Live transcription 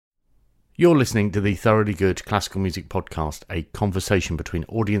You're listening to the Thoroughly Good Classical Music Podcast, a conversation between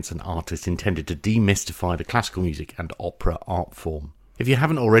audience and artist intended to demystify the classical music and opera art form. If you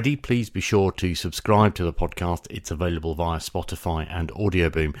haven't already, please be sure to subscribe to the podcast. It's available via Spotify and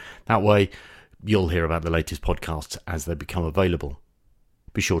Audioboom. That way, you'll hear about the latest podcasts as they become available.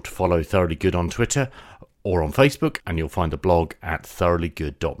 Be sure to follow Thoroughly Good on Twitter or on Facebook, and you'll find the blog at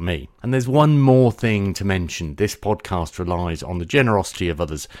thoroughlygood.me. And there's one more thing to mention. This podcast relies on the generosity of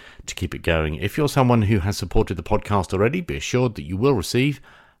others to keep it going. If you're someone who has supported the podcast already, be assured that you will receive,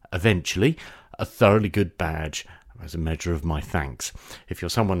 eventually, a Thoroughly Good badge as a measure of my thanks. If you're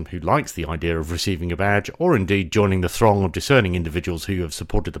someone who likes the idea of receiving a badge, or indeed joining the throng of discerning individuals who have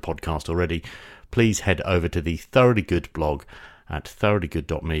supported the podcast already, please head over to the Thoroughly Good blog at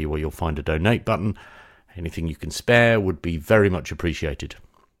thoroughlygood.me, where you'll find a donate button. Anything you can spare would be very much appreciated.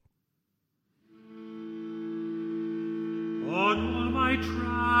 On all my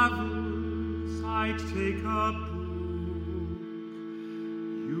travels I'd take a book.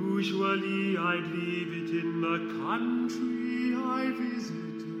 Usually I'd leave it in the country I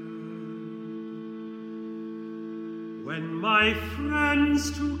visited. When my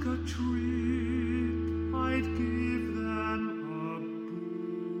friends took a trip, I'd give them a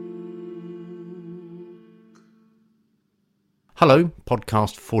Hello,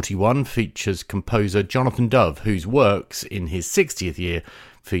 podcast 41 features composer Jonathan Dove, whose works in his 60th year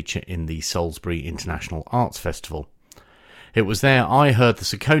feature in the Salisbury International Arts Festival. It was there I heard the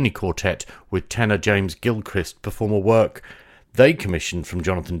Ciccone Quartet with tenor James Gilchrist perform a work they commissioned from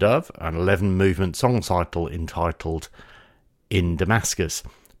Jonathan Dove, an 11-movement song cycle entitled In Damascus,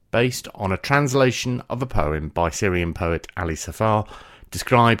 based on a translation of a poem by Syrian poet Ali Safar,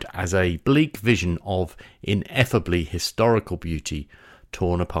 described as a bleak vision of ineffably historical beauty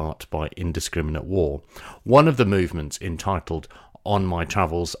torn apart by indiscriminate war. One of the movements, entitled On My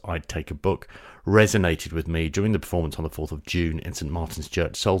Travels I'd Take a Book, resonated with me during the performance on the 4th of June in St Martin's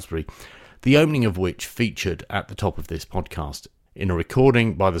Church, Salisbury, the opening of which featured at the top of this podcast in a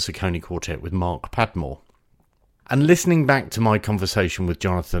recording by the Ciccone Quartet with Mark Padmore. And listening back to my conversation with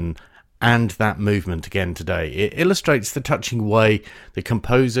Jonathan and that movement again today, it illustrates the touching way the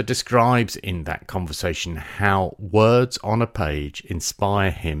composer describes in that conversation how words on a page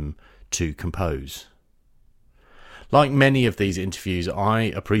inspire him to compose. Like many of these interviews, I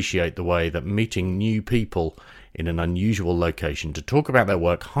appreciate the way that meeting new people in an unusual location to talk about their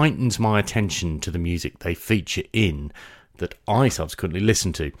work heightens my attention to the music they feature in that I subsequently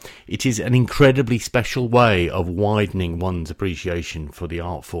listen to. It is an incredibly special way of widening one's appreciation for the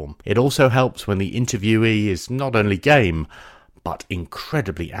art form. It also helps when the interviewee is not only game, but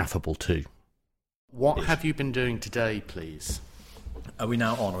incredibly affable too. What have you been doing today, please? Are we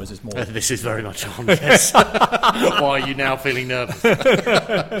now on, or is this more? This is very much on, yes. Why are you now feeling nervous?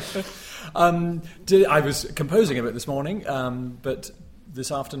 I was composing a bit this morning, but this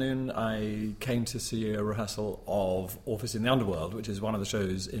afternoon I came to see a rehearsal of Orpheus in the Underworld, which is one of the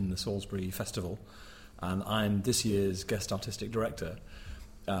shows in the Salisbury Festival, and I'm this year's guest artistic director.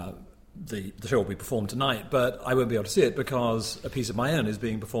 The show will be performed tonight, but I won't be able to see it because a piece of my own is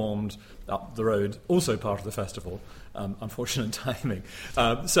being performed up the road, also part of the festival. Unfortunate timing.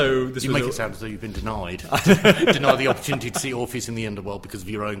 So this you was make it sound as though you've been denied the opportunity to see Orpheus in the Underworld because of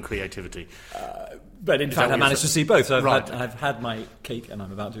your own creativity. But in fact, I managed to see both. So right. I've had my cake and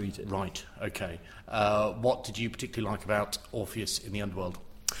I'm about to eat it. Right, okay. What did you particularly like about Orpheus in the Underworld?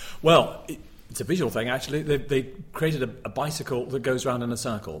 Well, it's a visual thing, actually. They created a bicycle that goes round in a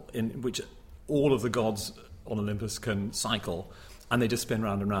circle, in which all of the gods on Olympus can cycle, and they just spin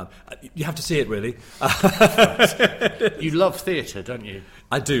round and round. You have to see it, really. You love theatre, don't you?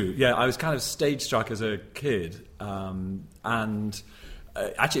 I do, yeah. I was kind of stage struck as a kid, and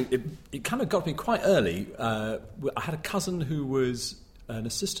actually, it kind of got me quite early. I had a cousin who was an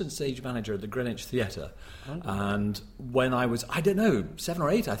assistant stage manager at the Greenwich Theatre, and when I was, 7 or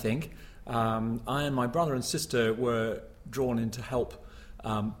 8, I think, I and my brother and sister were drawn in to help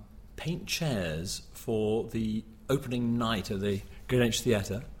paint chairs for the opening night of the Greenwich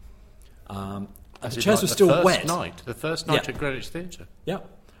Theatre. The chairs were still wet. The first night at Greenwich Theatre? Yeah.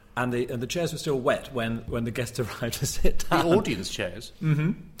 And the chairs were still wet when the guests arrived to sit down. The audience chairs?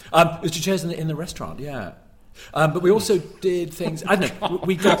 Mm-hmm. It was the chairs in the restaurant, yeah. But we also did things. I don't know.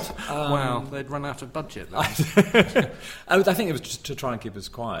 We got. Wow, they'd run out of budget. I think it was just to try and keep us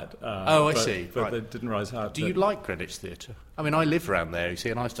quiet. I see. But right. they didn't rise out. Do you like Greenwich Theatre? I mean, I live around there, you see,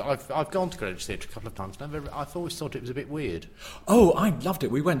 and I've gone to Greenwich Theatre a couple of times. And I've always thought it was a bit weird. Oh, I loved it.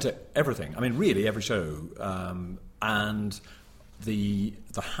 We went to everything. I mean, really every show, and the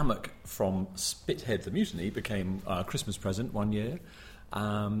hammock from Spithead the Mutiny became our Christmas present one year.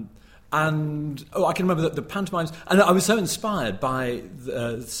 And I can remember the pantomimes, and I was so inspired by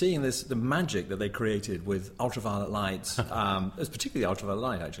seeing the magic that they created with ultraviolet lights, it's particularly ultraviolet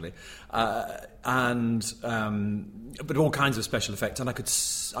light actually, but all kinds of special effects, and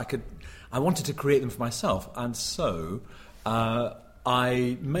I wanted to create them for myself, and so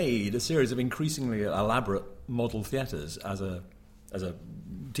I made a series of increasingly elaborate model theatres as a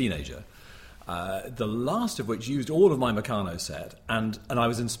teenager. The last of which used all of my Meccano set, and I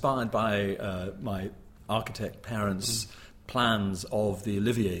was inspired by my architect parents' plans of the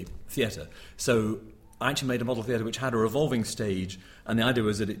Olivier Theatre. So I actually made a model theatre which had a revolving stage, and the idea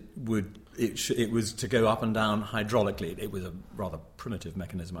was that it was to go up and down hydraulically. It was a rather primitive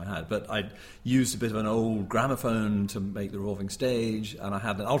mechanism I had, but I used a bit of an old gramophone to make the revolving stage, and I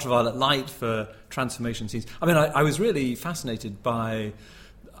had an ultraviolet light for transformation scenes. I mean, I was really fascinated by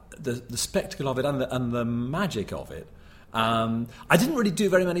the spectacle of it and the magic of it. I didn't really do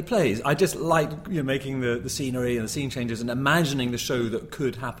very many plays. I just liked making the scenery and the scene changes and imagining the show that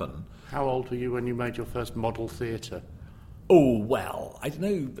could happen. How old were you when you made your first model theatre? Oh, well, I don't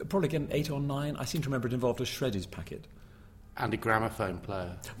know, probably again 8 or 9. I seem to remember it involved a Shreddies packet. And a gramophone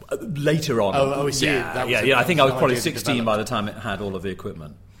player? Later on. Oh, I see. Yeah, I think I was probably 16 by the time it had all of the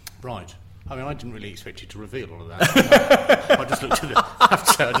equipment. Right. I mean, I didn't really expect you to reveal all of that. I just looked at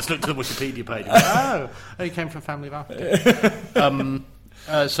the Wikipedia page and went, he came from a family of architects.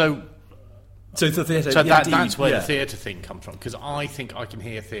 So the theatre... So that's where the theatre thing comes from, because I think I can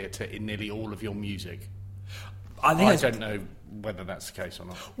hear theatre in nearly all of your music. I don't know whether that's the case or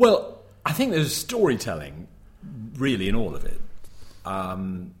not. Well, I think there's storytelling, really, in all of it.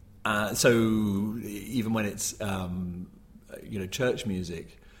 So even when it's, church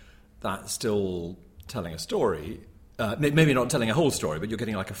music, that's still telling a story. Maybe not telling a whole story, but you're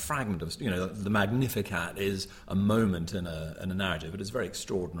getting like a fragment of, the Magnificat is a moment in a narrative, but it's a very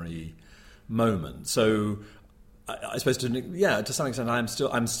extraordinary moment. So I suppose to some extent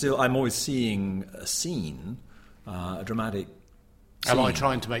I'm always seeing a scene, a dramatic scene. Am I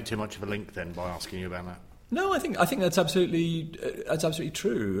trying to make too much of a link then by asking you about that? No, I think that's absolutely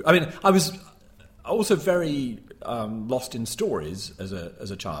true. I mean, I was also very lost in stories as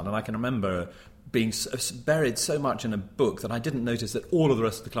a child, and I can remember being buried so much in a book that I didn't notice that all of the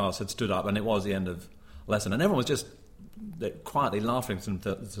rest of the class had stood up, and it was the end of lesson, and everyone was just quietly laughing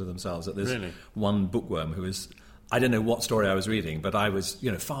to themselves at this one bookworm who was, I don't know what story I was reading, but I was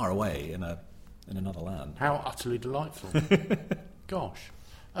far away in another land. How utterly delightful. Gosh.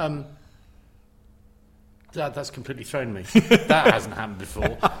 That's completely thrown me. That hasn't happened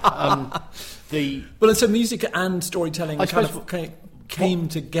before. So music and storytelling came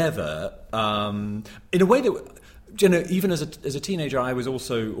together in a way that, even as a teenager, I was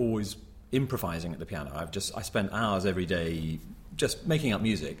also always improvising at the piano. I spent hours every day just making up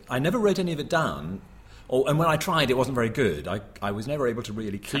music. I never wrote any of it down. And when I tried, it wasn't very good. I was never able to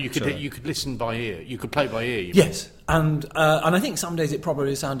really capture... So you could listen by ear. You could play by ear. Yes, and I think some days it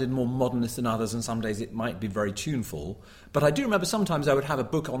probably sounded more modernist than others, and some days it might be very tuneful. But I do remember sometimes I would have a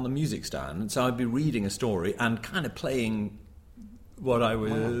book on the music stand, so I'd be reading a story and kind of playing what I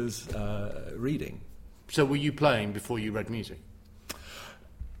was reading. So were you playing before you read music?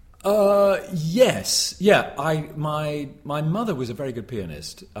 Yes. Yeah, my mother was a very good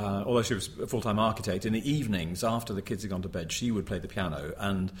pianist, although she was a full-time architect. In the evenings, after the kids had gone to bed, she would play the piano,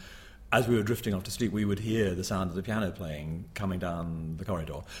 and as we were drifting off to sleep, we would hear the sound of the piano playing coming down the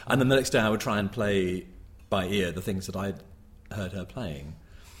corridor. And then the next day I would try and play by ear the things that I'd heard her playing.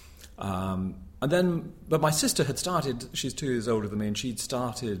 But my sister had started, she's 2 years older than me, and she'd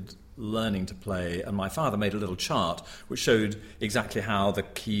started learning to play, and my father made a little chart which showed exactly how the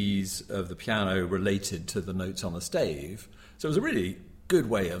keys of the piano related to the notes on the stave. So it was a really good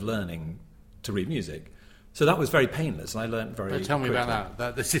way of learning to read music. So that was very painless, and I learned very quickly. Tell me about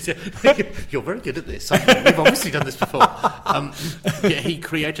that. This is you're very good at this. You've obviously done this before. He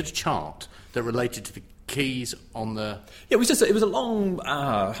created a chart that related to the keys on the... Yeah, it was a long...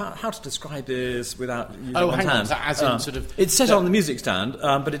 how to describe this without using hang hand. On, as in sort of... It's set on the music stand,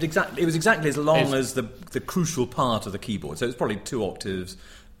 but it was exactly as long as the crucial part of the keyboard. So it was probably 2 octaves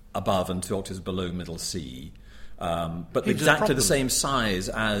above and 2 octaves below middle C. But exactly the same size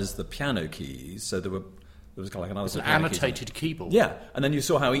as the piano keys, so there was kind of like another... It's an annotated keyboard. Yeah, and then you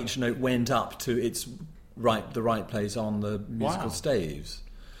saw how each note went up to the right place on the musical staves.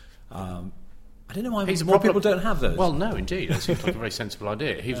 I don't know why more people don't have those. Well, no, indeed. That seems like a very sensible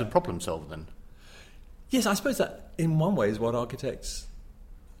idea. He was a problem solver then. Yes, I suppose that in one way is what architects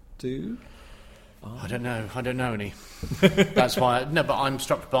do. I don't know any. That's why... No, but I'm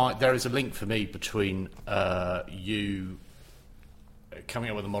struck by... There is a link for me between you coming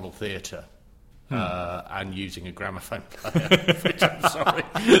up with a model theatre and using a gramophone player, which I'm sorry,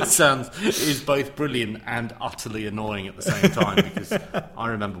 is both brilliant and utterly annoying at the same time, because I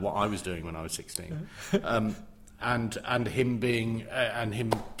remember what I was doing when I was 16. And him being and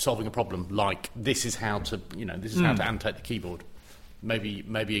him solving a problem like this is how to annotate the keyboard.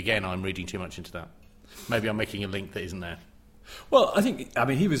 Maybe again I'm reading too much into that. Maybe I'm making a link that isn't there. Well, I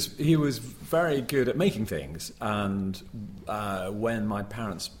mean, he was very good at making things, and when my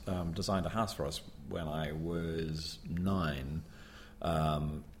parents designed a house for us when I was 9,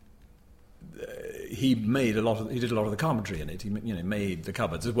 he did a lot of the carpentry in it. He made the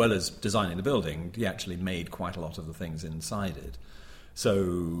cupboards as well as designing the building. He actually made quite a lot of the things inside it.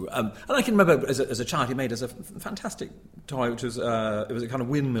 So, and I can remember as a child, he made us a fantastic toy, which was it was a kind of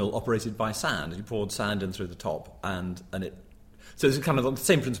windmill operated by sand. You poured sand in through the top, and it. So it's kind of the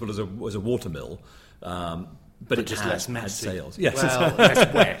same principle as a watermill, but it just less messy. Had sails. Yes, well,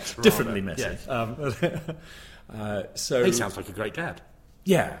 less wet, differently messy. Yes. So he sounds like a great dad.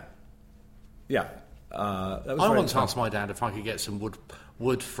 Yeah. I once asked my dad if I could get some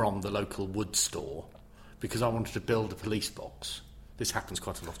wood from the local wood store because I wanted to build a police box. This happens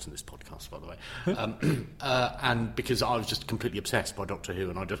quite a lot in this podcast, by the way. And because I was just completely obsessed by Doctor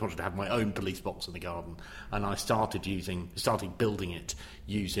Who, and I just wanted to have my own police box in the garden. And I started building it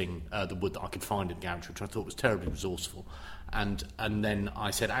using the wood that I could find in the garage, which I thought was terribly resourceful. And then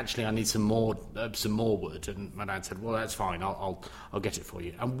I said, actually, I need some more wood. And my dad said, well, that's fine, I'll get it for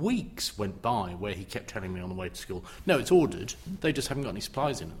you. And weeks went by where he kept telling me on the way to school, no, it's ordered. They just haven't got any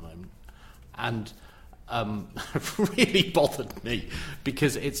supplies in at the moment. And really bothered me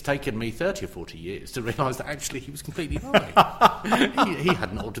because it's taken me 30 or 40 years to realise that actually he was completely lying. he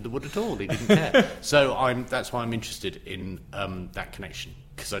hadn't ordered the wood at all. He didn't care. So that's why I'm interested in that connection,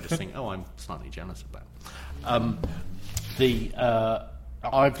 because I just think, I'm slightly jealous about it.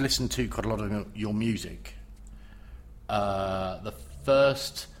 I've listened to quite a lot of your music. The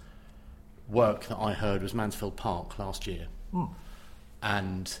first work that I heard was Mansfield Park last year.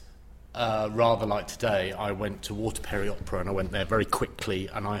 And rather like today, I went to Waterbury Opera, and I went there very quickly,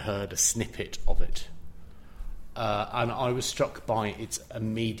 and I heard a snippet of it. And I was struck by its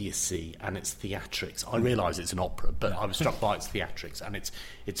immediacy and its theatrics. I realise it's an opera, but I was struck by its theatrics and its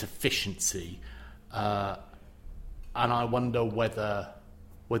efficiency. And I wonder whether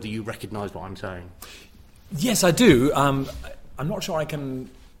you recognise what I'm saying. Yes, I do. I'm not sure I can,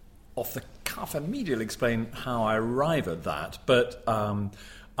 off the cuff, immediately explain how I arrive at that, but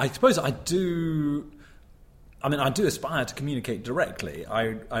I suppose I do. I mean, I do aspire to communicate directly.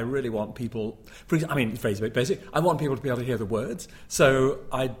 I really want people. Phrase a bit basic. I want people to be able to hear the words. So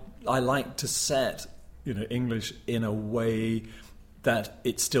I like to set English in a way that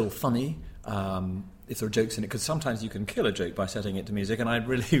it's still funny. If there are jokes in it, because sometimes you can kill a joke by setting it to music, and I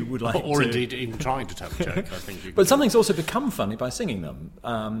really would like or to... indeed even trying to tell a joke, I think you But some things also become funny by singing them,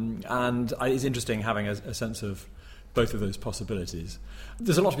 and it's interesting having a sense of both of those possibilities.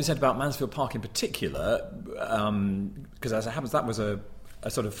 There's a lot to be said about Mansfield Park in particular, because as it happens, that was a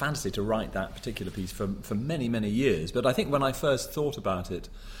sort of fantasy to write that particular piece for many, many years. But I think when I first thought about it,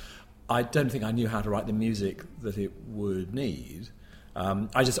 I don't think I knew how to write the music that it would need.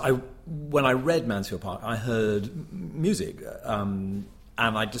 When I read Mansfield Park, I heard music, and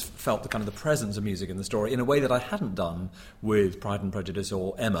I just felt the presence of music in the story in a way that I hadn't done with Pride and Prejudice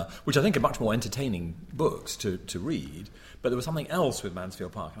or Emma, which I think are much more entertaining books to read. But there was something else with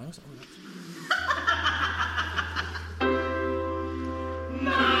Mansfield Park. And I was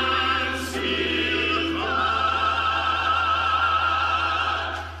Mansfield Park,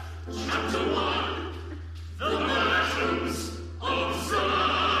 Chapter 1, The Merchants of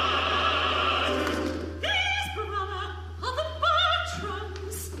Zerd. These, brother, are the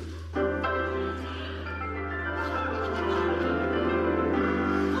Bertrams.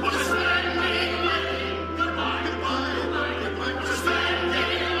 What a spending wedding! Goodbye, goodbye, goodbye, goodbye. What a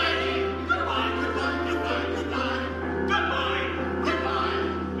spending wedding! Goodbye, goodbye, goodbye, goodbye. Goodbye, goodbye,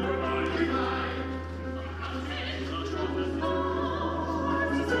 goodbye, goodbye.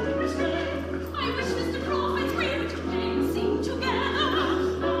 I wish, Mr. Crawford, we would again sing together.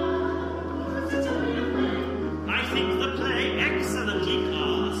 I think the play excellently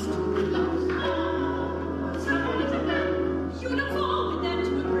cast. You look forward then to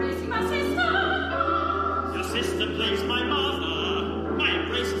embracing my sister. Your sister plays my mother. My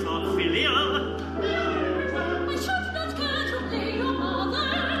embraces are filial, I should not care to play your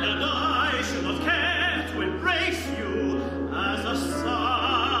mother. and I should not care to embrace you as a son.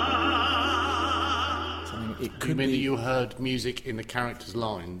 it You could mean that be... you heard music in the characters'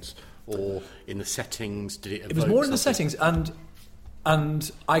 lines or in the settings? Did it? It was more in the something? settings, and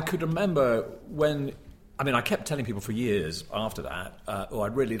And I could remember when... I mean, I kept telling people for years after that,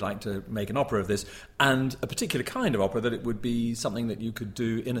 I'd really like to make an opera of this, and a particular kind of opera, that it would be something that you could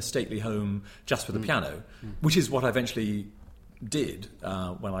do in a stately home just for the piano, which is what I eventually did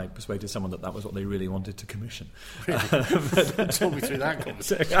when I persuaded someone that was what they really wanted to commission. Really? Talk me through that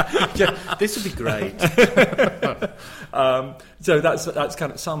conversation. Yeah, this would be great. So that's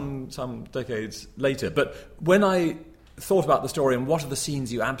kind of some decades later. But when I thought about the story and what are the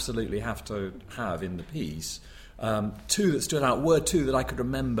scenes you absolutely have to have in the piece, two that stood out were two that I could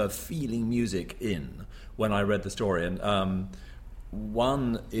remember feeling music in when I read the story. And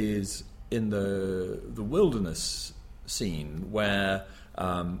one is in the wilderness scene where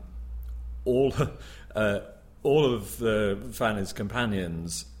all of Fanny's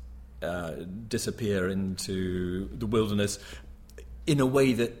companions disappear into the wilderness in a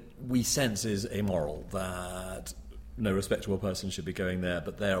way that we sense is amoral, that no respectable person should be going there,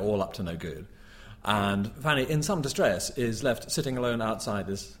 but they're all up to no good. And Fanny, in some distress, is left sitting alone outside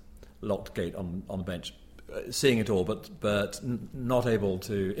this locked gate on the bench, seeing it all, but not able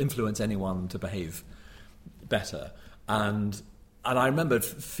to influence anyone to behave better. And I remembered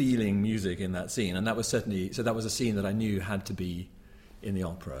feeling music in that scene, and that was a scene that I knew had to be in the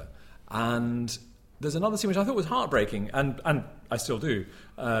opera. And there's another scene which I thought was heartbreaking, and I still do.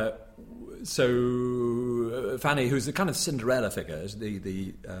 So Fanny, who's the kind of Cinderella figure, is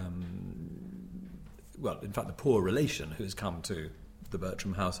the poor relation who's come to the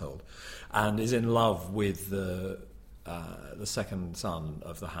Bertram household, and is in love with the second son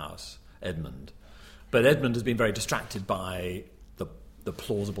of the house, Edmund. But Edmund has been very distracted by the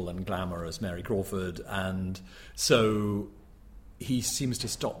plausible and glamorous Mary Crawford, and so he seems to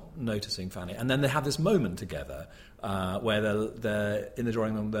stop noticing Fanny. And then they have this moment together where they're in the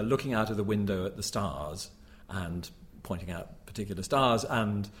drawing room, they're looking out of the window at the stars and pointing out particular stars,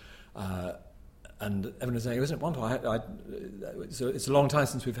 and everyone's saying, isn't it wonderful? So it's a long time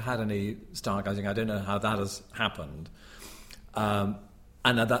since we've had any stargazing. I don't know how that has happened.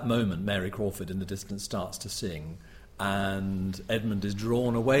 And at that moment, Mary Crawford in the distance starts to sing, and Edmund is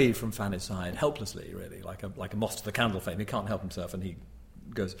drawn away from Fanny's side helplessly, really, like a moth to the candle flame. He can't help himself, and he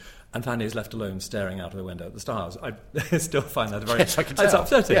goes. And Fanny is left alone, staring out of the window at the stars. I still find that very... Yes, I can tell. It's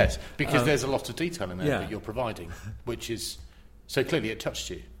upsetting. Yes, because there's a lot of detail in there yeah. that you're providing, which is... So clearly it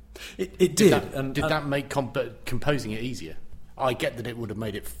touched you. It did. Did that make composing it easier? I get that it would have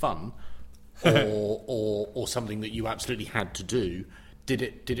made it fun, or something that you absolutely had to do. Did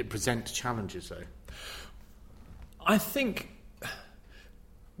it present challenges, though? I think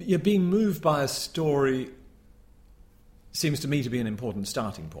being moved by a story seems to me to be an important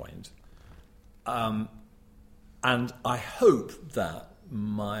starting point. And I hope that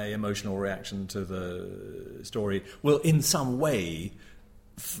my emotional reaction to the story will in some way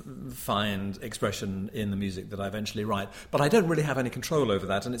find expression in the music that I eventually write. But I don't really have any control over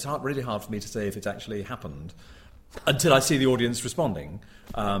that, and it's really hard for me to say if it's actually happened until I see the audience responding.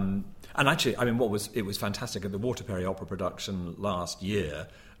 And actually, I mean, it was fantastic at the Waterbury Opera production last year.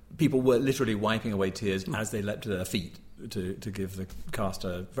 People were literally wiping away tears as they leapt to their feet to give the cast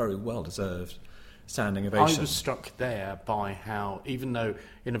a very well-deserved standing ovation. I was struck there by how, even though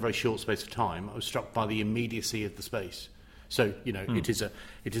in a very short space of time, I was struck by the immediacy of the space. So, it is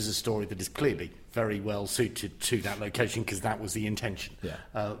a story that is clearly very well suited to that location because that was the intention.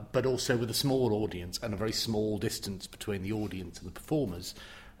 Yeah. But also with a small audience and a very small distance between the audience and the performers,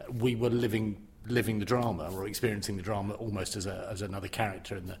 we were living the drama or experiencing the drama almost as another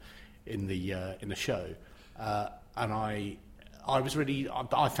character in the show. And I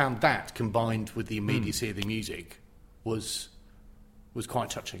found that combined with the immediacy of the music was quite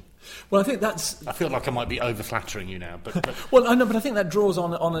touching. Well, I think I feel like I might be over-flattering you now, but... Well, I know, but I think that draws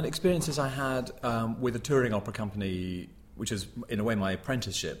on an experiences I had with a touring opera company, which is, in a way, my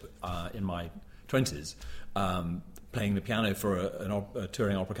apprenticeship in my 20s, playing the piano for a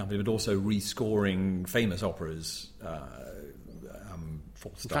touring opera company, but also rescoring famous operas,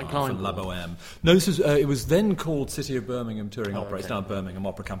 Falstaff and La Boheme. No, it was then called City of Birmingham Touring Opera. Okay. It's now Birmingham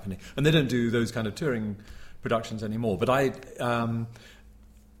Opera Company, and they don't do those kind of touring productions anymore. But I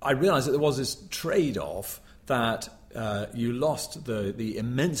realised that there was this trade-off that you lost the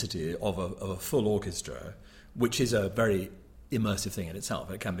immensity of a full orchestra, which is a very immersive thing in itself.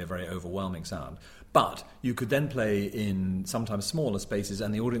 It can be a very overwhelming sound. But you could then play in sometimes smaller spaces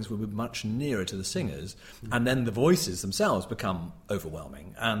and the audience would be much nearer to the singers, and then the voices themselves become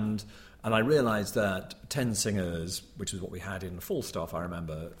overwhelming. And I realised that 10 singers, which is what we had in Falstaff, I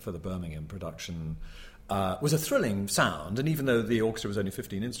remember, for the Birmingham production, was a thrilling sound. And even though the orchestra was only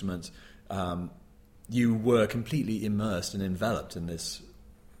 15 instruments, you were completely immersed and enveloped in this,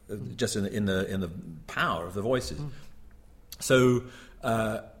 just in the power of the voices. So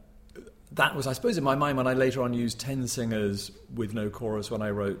that was, I suppose, in my mind when I later on used 10 singers with no chorus when I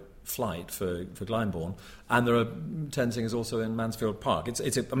wrote Flight for Glyndebourne, and there are 10 singers also in Mansfield Park.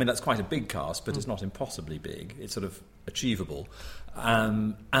 I mean, that's quite a big cast, but it's not impossibly big. It's sort of achievable,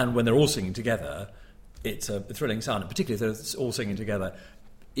 and when they're all singing together, it's a thrilling sound, and particularly if they're all singing together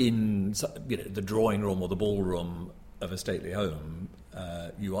in the drawing room or the ballroom of a stately home.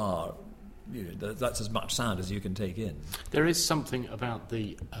 That's as much sound as you can take in. There is something about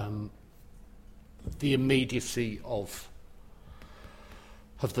the immediacy of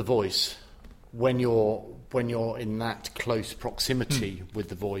the voice when you're in that close proximity with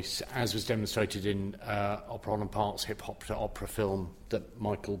the voice, as was demonstrated in Opera on Park's hip-hop to opera film that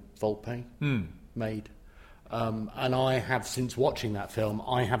Michael Volpe made. And I have, since watching that film,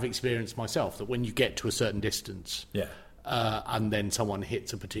 I have experienced myself that when you get to a certain distance, and then someone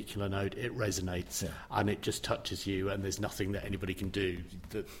hits a particular note, it resonates, and it just touches you, and there's nothing that anybody can do.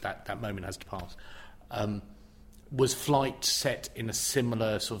 That moment has to pass. Was Flight set in a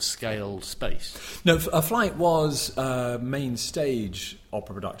similar sort of scale space? No, Flight was main stage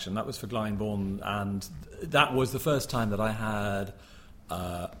opera production. That was for Glyndebourne, and that was the first time that I had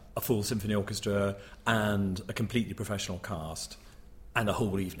a full symphony orchestra and a completely professional cast and a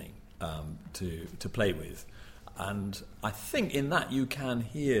whole evening to play with. And I think in that you can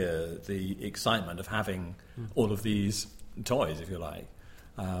hear the excitement of having all of these toys, if you like.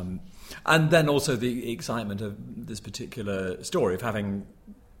 And then also the excitement of this particular story of having...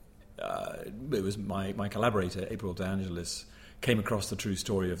 it was my collaborator, April De Angelis, came across the true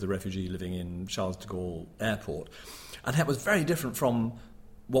story of the refugee living in Charles de Gaulle Airport. And that was very different from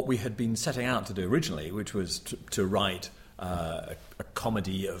what we had been setting out to do originally, which was to write a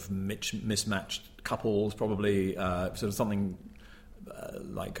comedy of mismatched couples, probably sort of something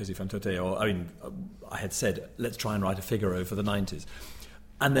like Così fan tutte, or I had said, let's try and write a Figaro for the 90s.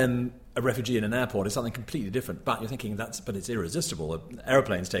 And then a refugee in an airport is something completely different. But you're thinking but it's irresistible. An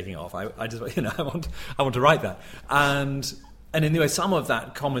aeroplane's taking off. I just I want to write that. And anyway, some of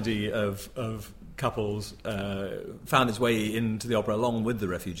that comedy of couples found its way into the opera along with the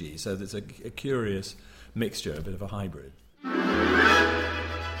refugee. So there's a curious mixture, a bit of a hybrid.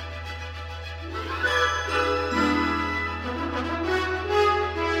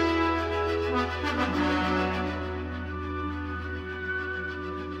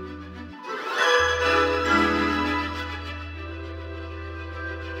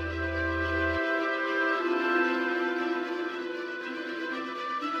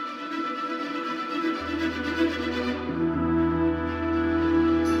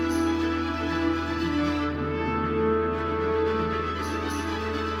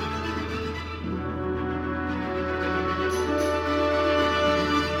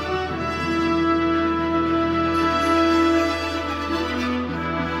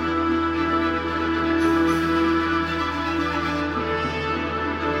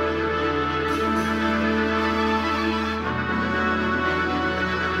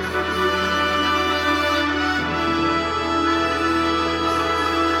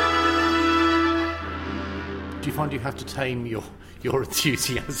 You have to tame your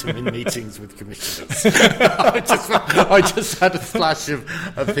enthusiasm in meetings with commissioners. I just had a flash of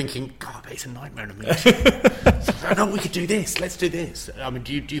thinking, God, it's a nightmare in a meeting. No, we could do this. Let's do this. I mean,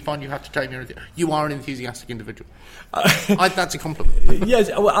 do you find you have to tame your enthusiasm? You are an enthusiastic individual. That's a compliment. Yes,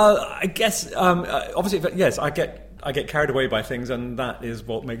 well, I guess obviously, yes, I get carried away by things, and that is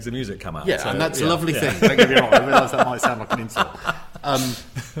what makes the music come out. Yeah, so, and that's a lovely thing. Don't get me wrong. I realise that might sound like an insult.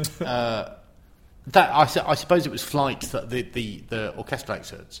 I suppose it was Flight, that the orchestral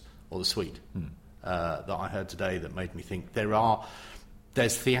excerpts or the suite that I heard today that made me think there's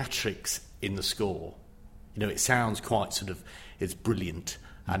theatrics in the score. It sounds quite sort of, it's brilliant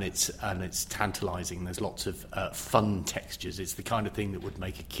and it's tantalising. There's lots of fun textures. It's the kind of thing that would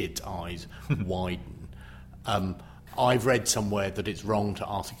make a kid's eyes widen. I've read somewhere that it's wrong to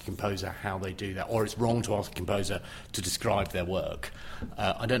ask a composer how they do that, or it's wrong to ask a composer to describe their work.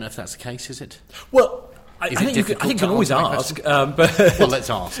 I don't know if that's the case, is it? Well, I think you can always ask, but well, let's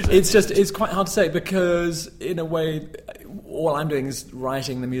ask. It's quite hard to say, because in a way, all I'm doing is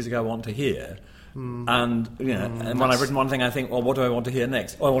writing the music I want to hear. And and when I've written one thing, I think, well, what do I want to hear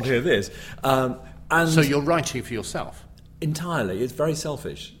next? Oh, I want to hear this. And so you're writing for yourself? Entirely. It's very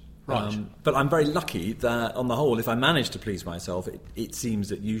selfish. Right. But I'm very lucky that, on the whole, if I manage to please myself, it seems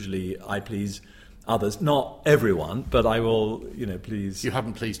that usually I please others. Not everyone, but I will, please... You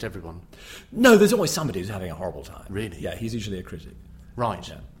haven't pleased everyone? No, there's always somebody who's having a horrible time. Really? Yeah, he's usually a critic. Right.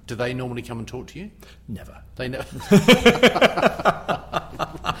 Yeah. Do they normally come and talk to you? Never. They know.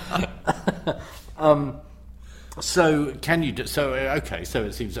 So can you? So okay. So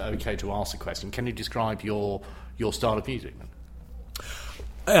it seems okay to ask a question. Can you describe your style of music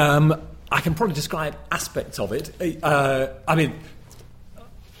then? I can probably describe aspects of it. I mean,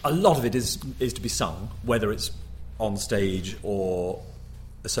 a lot of it is to be sung, whether it's on stage or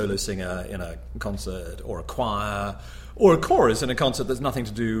a solo singer in a concert, or a choir, or a chorus in a concert that's nothing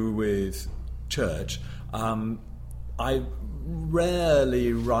to do with church. I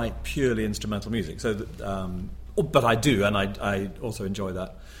rarely write purely instrumental music, so that, but I do, and I also enjoy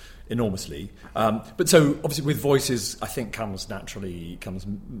that enormously. But so obviously with voices, I think comes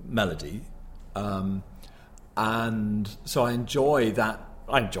melody, and so I enjoy that.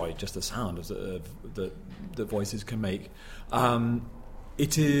 I enjoy just the sound of the voices can make.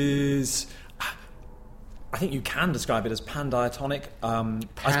 It is. I think you can describe it as pandiatonic.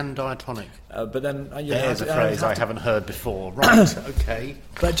 Pandiatonic. But then There's a phrase I haven't heard before. Right. Okay.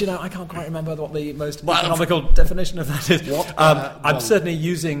 But I can't quite remember what the most Well, economical definition of that is. What? I'm certainly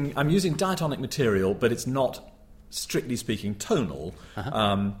using diatonic material, but it's not strictly speaking tonal.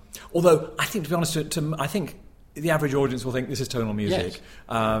 Although I think, to be honest, I think the average audience will think this is tonal music.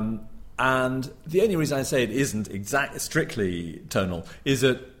 Yes. And the only reason I say it isn't strictly tonal is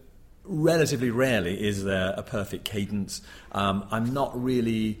that relatively rarely is there a perfect cadence. I'm not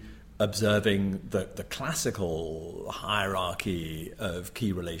really observing the classical hierarchy of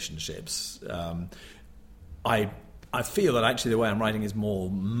key relationships. I feel that actually the way I'm writing is more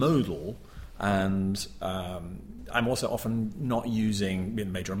modal, and I'm also often not using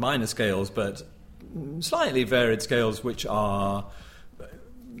major and minor scales, but slightly varied scales which are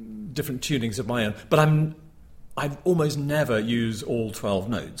different tunings of my own. But I almost never use all 12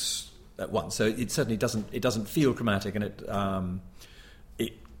 notes at once, so it certainly doesn't feel chromatic, and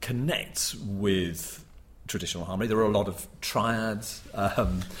it connects with traditional harmony. There are a lot of triads.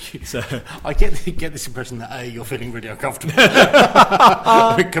 So I get this impression that you're feeling really uncomfortable.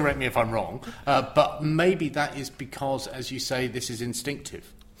 Correct me if I'm wrong, but maybe that is because, as you say, this is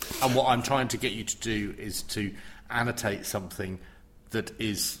instinctive, and what I'm trying to get you to do is to annotate something that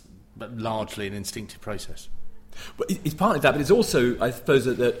is largely an instinctive process. But it's partly that, but it's also, I suppose,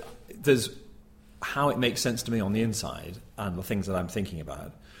 that there's how it makes sense to me on the inside and the things that I'm thinking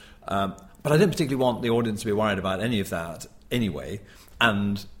about. But I don't particularly want the audience to be worried about any of that anyway.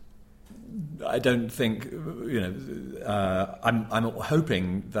 And I don't think, I'm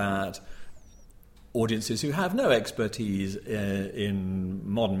hoping that audiences who have no expertise in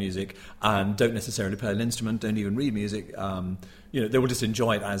modern music and don't necessarily play an instrument, don't even read music, they will just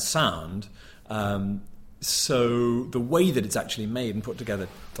enjoy it as sound. So the way that it's actually made and put together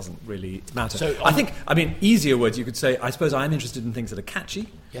doesn't really matter. So easier words, you could say, I suppose I'm interested in things that are catchy.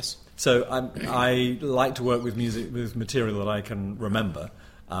 Yes. So I like to work with music, with material that I can remember.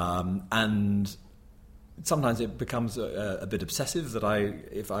 And sometimes it becomes a bit obsessive that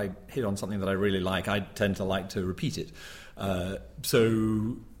if I hit on something that I really like, I tend to like to repeat it.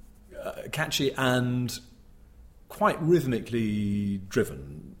 So catchy and quite rhythmically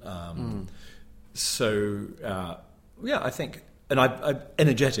driven. So, I think, and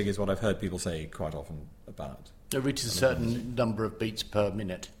energetic is what I've heard people say quite often about. It reaches a certain number of beats per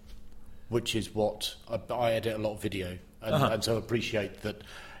minute, which is what I edit a lot of video, and so appreciate that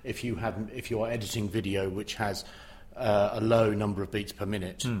if you are editing video which has a low number of beats per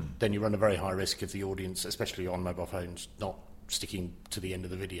minute, then you run a very high risk of the audience, especially on mobile phones, not sticking to the end of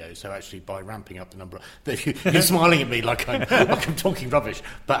the video. So actually, by ramping up the number, you're smiling at me like I'm talking rubbish,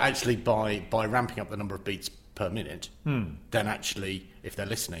 but actually by ramping up the number of beats per minute, then actually, if they're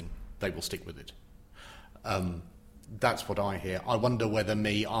listening, they will stick with it. That's what I hear. I wonder whether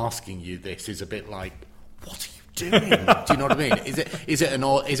me asking you this is a bit like, what are you doing? Do you know what I mean? Is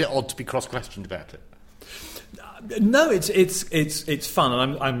it odd to be cross-questioned about it? No, it's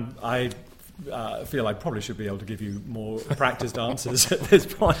fun, and I feel I probably should be able to give you more practiced answers at this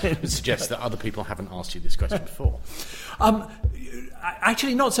point. It suggests that other people haven't asked you this question before.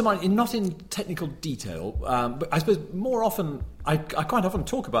 Actually, not so much, not in technical detail, but I suppose more often, I quite often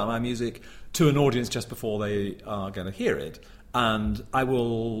talk about my music to an audience just before they are going to hear it, and I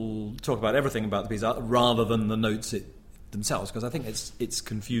will talk about everything about the piece rather than the notes themselves, because I think it's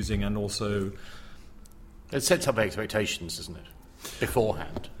confusing, and also it sets up expectations, doesn't it?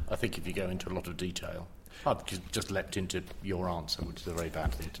 Beforehand, I think if you go into a lot of detail. I've just leapt into your answer, which is a very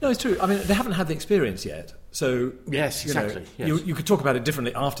bad thing to do. No, it's true. I mean, they haven't had the experience yet. So yes, exactly. You could talk about it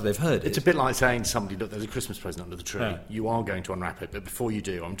differently after they've heard it. It's a bit like saying to somebody, look, there's a Christmas present under the tree. Yeah. You are going to unwrap it, but before you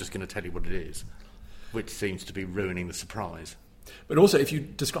do, I'm just going to tell you what it is, which seems to be ruining the surprise. But also, if you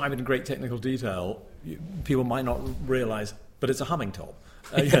describe it in great technical detail, people might not realise, but it's a humming top.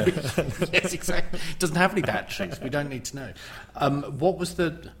 Yes, exactly. It doesn't have any batteries. We don't need to know. What was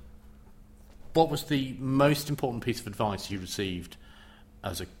the most important piece of advice you received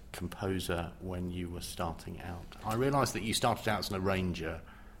as a composer when you were starting out? I realise that you started out as an arranger,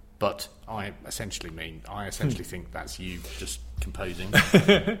 but I essentially think that's you just composing.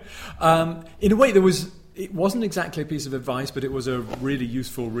 In a way, it wasn't exactly a piece of advice, but it was a really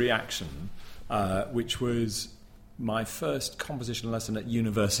useful reaction, which was my first composition lesson at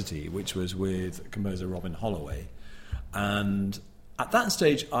university, which was with composer Robin Holloway. And at that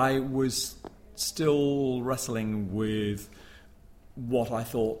stage, I was still wrestling with what I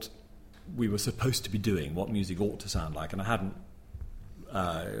thought we were supposed to be doing, what music ought to sound like, and I hadn't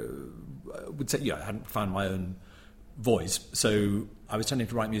I hadn't found my own voice, so I was tending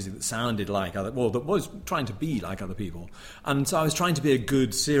to write music that sounded like that was trying to be like other people, and so I was trying to be a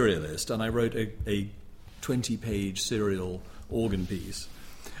good serialist, and I wrote a 20-page serial organ piece,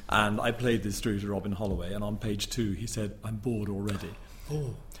 and I played this through to Robin Holloway, and on page 2 he said, "I'm bored already."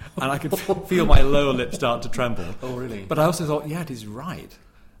 Oh. And I could feel my lower lip start to tremble. Oh, really? But I also thought, yeah, it is right.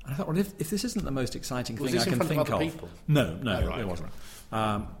 And I thought, well, if this isn't the most exciting thing I can think of... People? No, Oh, right. it wasn't.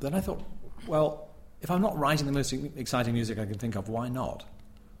 Then I thought, well, if I'm not writing the most exciting music I can think of, why not?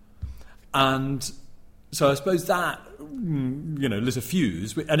 And so I suppose that, lit a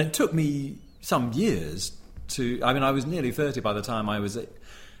fuse. And it took me some years I was nearly 30 by the time I was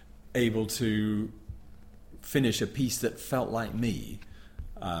able to finish a piece that felt like me.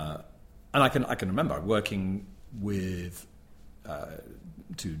 And I can remember working with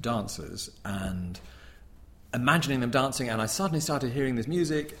 2 dancers and imagining them dancing, and I suddenly started hearing this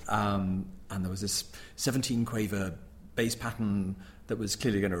music, and there was this 17-quaver bass pattern that was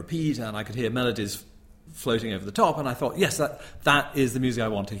clearly going to repeat, and I could hear melodies floating over the top, and I thought, yes, that is the music I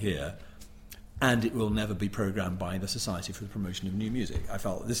want to hear, and it will never be programmed by the Society for the Promotion of New Music. I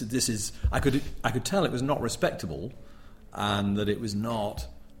felt this is I could tell it was not respectable, and that it was not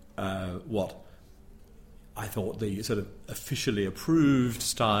what I thought the sort of officially approved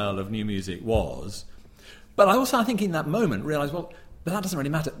style of new music was. But I also, I think, in that moment realised, well, but that doesn't really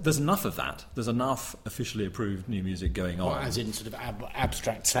matter. There's enough of that. There's enough officially approved new music going on. Well, as in sort of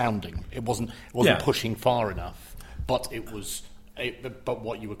abstract sounding. It wasn't Yeah. pushing far enough, but it was. But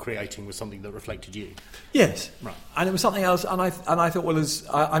what you were creating was something that reflected you. Yes, Right. And it was something else. And I thought, well,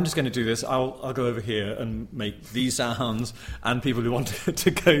 I'm just going to do this. I'll go over here and make these sounds, and people who want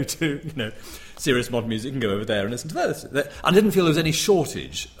to go to serious modern music can go over there and listen to those. I didn't feel there was any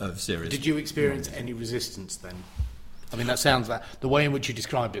shortage of serious. Did you experience any resistance then? I mean, that sounds the way in which you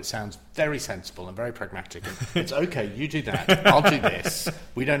described it sounds very sensible and very pragmatic. And it's okay, you do that, I'll do this.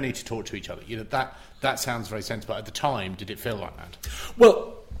 We don't need to talk to each other. That sounds very sensible. At the time, did it feel like that?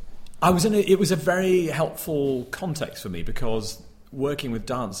 Well, it was a very helpful context for me, because working with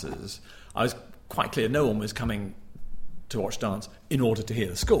dancers, I was quite clear no one was coming to watch dance in order to hear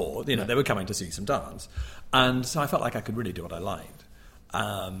the score. They were coming to see some dance. And so I felt like I could really do what I liked.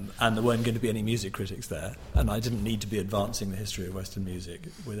 And there weren't going to be any music critics there, and I didn't need to be advancing the history of Western music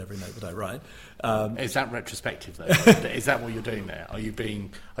with every note that I write. Is that retrospective, though? Is that what you're doing there? Are you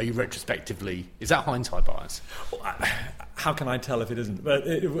retrospectively... Is that hindsight bias? How can I tell if it isn't? But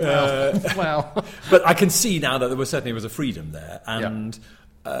Well... but I can see now that there certainly was a freedom there, and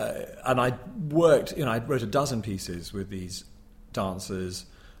I worked. I wrote a dozen pieces with these dancers,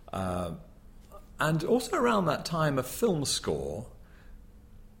 and also around that time a film score.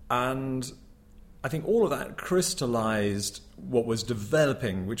 And I think all of that crystallised what was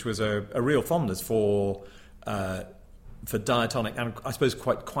developing, which was a real fondness for diatonic and I suppose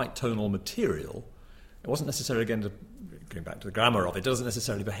quite tonal material. It wasn't necessarily, again, going back to the grammar of it, doesn't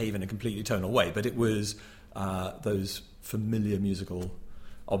necessarily behave in a completely tonal way, but it was those familiar musical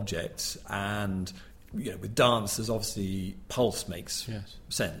objects. And with dance, there's obviously pulse makes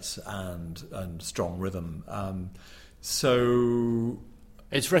sense and strong rhythm. So...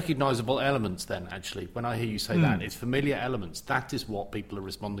 It's recognisable elements then, actually. When I hear you say that, it's familiar elements. That is what people are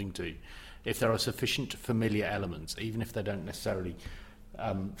responding to. If there are sufficient familiar elements, even if they don't necessarily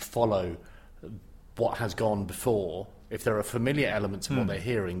follow what has gone before, if there are familiar elements in what they're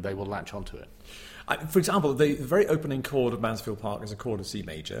hearing, they will latch onto it. For example, the very opening chord of Mansfield Park is a chord of C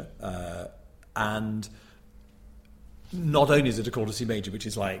major, and not only is it a chord of C major, which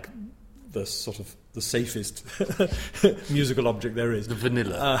is like the sort of the safest musical object there is. The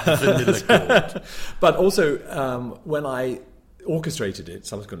vanilla chord. But also, when I orchestrated it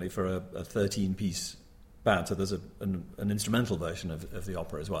subsequently for a 13-piece band, so there's an instrumental version of the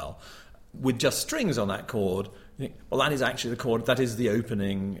opera as well, with just strings on that chord, you think, well, that is actually the chord, that is the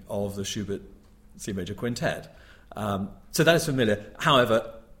opening of the Schubert C major quintet. So that is familiar.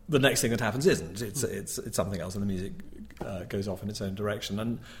 However, the next thing that happens isn't. It's something else, and the music goes off in its own direction.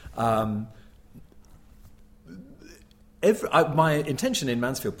 And my intention in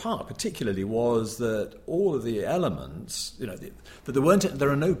Mansfield Park, particularly, was that all of the elements, that there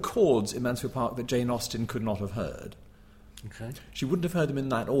are no chords in Mansfield Park that Jane Austen could not have heard. Okay. She wouldn't have heard them in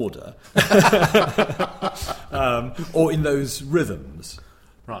that order, or in those rhythms.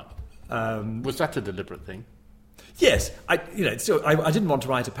 Right. Was that a deliberate thing? Yes, I didn't want to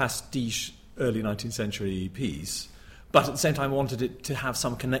write a pastiche early 19th century piece, but at the same time I wanted it to have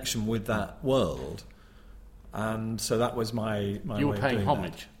some connection with that world, and so that was my You were way of paying doing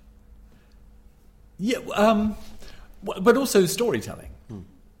homage. that. Yeah, but also storytelling,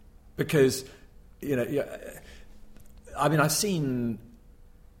 because I've seen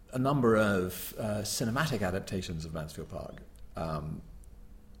a number of cinematic adaptations of Mansfield Park,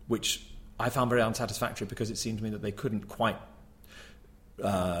 which I found very unsatisfactory because it seemed to me that they couldn't quite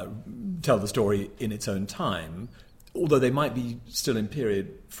tell the story in its own time. Although they might be still in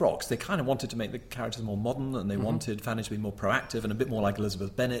period frocks, they kind of wanted to make the characters more modern, and they wanted Fanny to be more proactive and a bit more like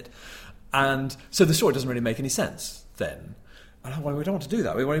Elizabeth Bennet. And so the story doesn't really make any sense then. And we don't want to do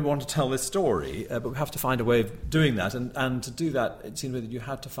that. We only want to tell this story, but we have to find a way of doing that. And to do that, it seemed that you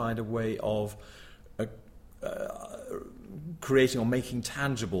had to find a way of creating or making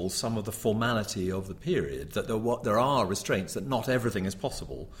tangible some of the formality of the period, that there are restraints, that not everything is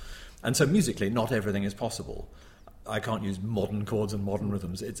possible. And so musically, not everything is possible. I can't use modern chords and modern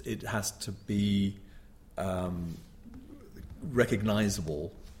rhythms. It has to be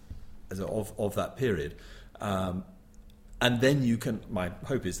recognisable as of that period. And then you can, my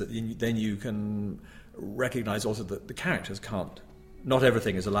hope is that then you can recognise also that the characters can't, not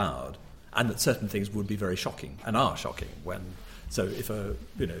everything is allowed, and that certain things would be very shocking, and are shocking so if a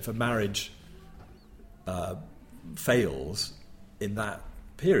marriage fails in that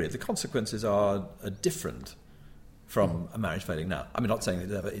period, the consequences are different from a marriage failing now. I'm not saying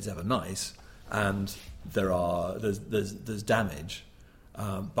that it's ever nice, and there's damage,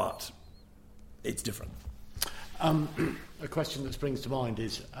 but it's different. A question that springs to mind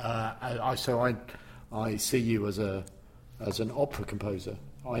is, I see you as an opera composer.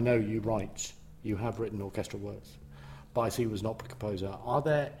 I know you have written orchestral works, but I see you as an opera composer.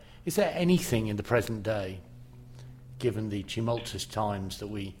 Is there anything in the present day, given the tumultuous times that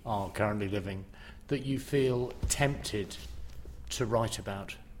we are currently living, that you feel tempted to write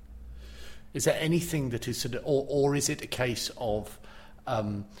about? Is there anything that is sort of, or is it a case of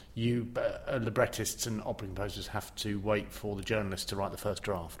librettists and opera composers have to wait for the journalists to write the first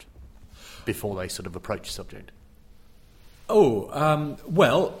draft before they sort of approach the subject?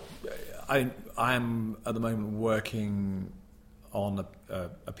 Well, I'm at the moment working on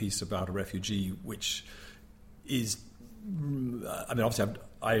a piece about a refugee, which is, obviously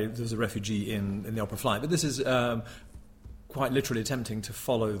there's a refugee in the Opera Flight, but this is quite literally attempting to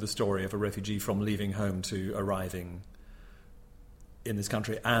follow the story of a refugee from leaving home to arriving in this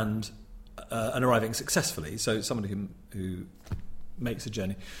country and arriving successfully. So somebody who makes a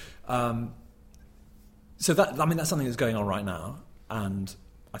journey. So that's something that's going on right now, and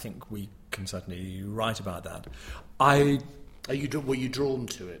I think we can certainly write about that. Were you drawn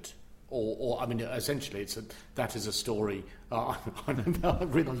to it, or essentially, that is a story. I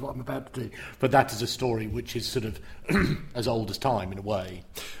realise what I'm about to do, but that is a story which is sort of as old as time in a way.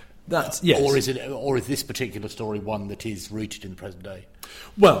 That's yes. Or is this particular story one that is rooted in the present day?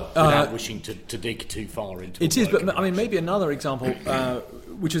 Well, without wishing to dig too far into it. It is, but maybe another example,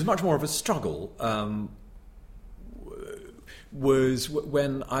 which is much more of a struggle, was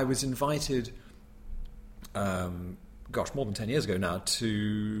when I was invited, more than 10 years ago now,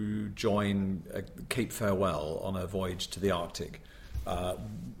 to join Cape Farewell on a voyage to the Arctic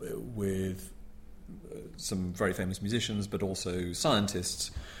with some very famous musicians, but also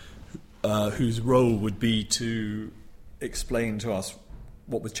scientists whose role would be to explain to us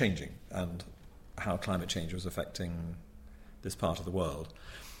what was changing and how climate change was affecting this part of the world.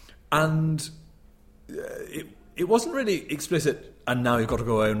 And it wasn't really explicit, and now you've got to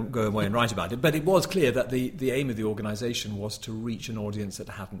go away and write about it, but it was clear that the aim of the organisation was to reach an audience that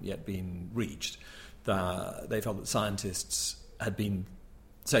hadn't yet been reached. They felt that scientists had been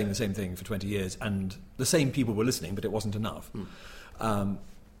saying the same thing for 20 years, and the same people were listening, but it wasn't enough.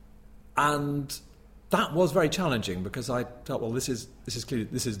 And that was very challenging, because I felt, well, this is clearly,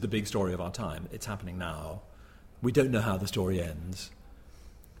 this is the big story of our time. It's happening now. We don't know how the story ends.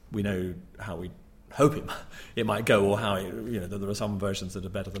 We know how hope it might go, or how there are some versions that are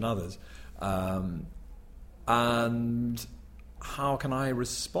better than others, and how can I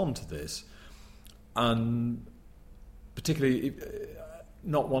respond to this? And particularly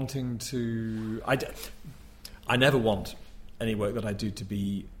not wanting to... I never want any work that I do to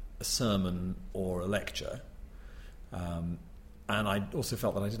be a sermon or a lecture. And I also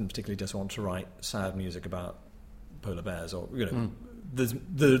felt that I didn't particularly just want to write sad music about polar bears, or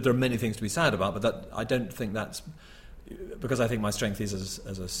there are many things to be sad about, but that I don't think that's... Because I think my strength is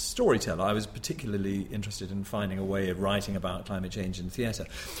as a storyteller, I was particularly interested in finding a way of writing about climate change in theatre.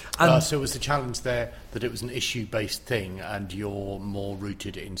 So was the challenge there that it was an issue-based thing, and you're more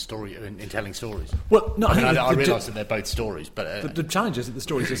rooted in in telling stories? Well, no, I realise that they're both stories, but the challenge is that the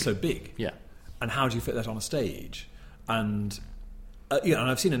stories are so big. Yeah. And how do you fit that on a stage? And and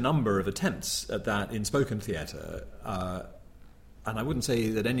I've seen a number of attempts at that in spoken theatre, and I wouldn't say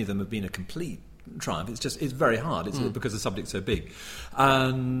that any of them have been a complete triumph. It's very hard. It's because the subject's so big.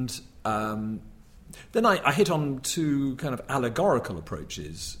 And then I hit on two kind of allegorical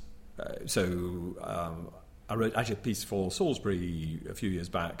approaches. I wrote actually a piece for Salisbury a few years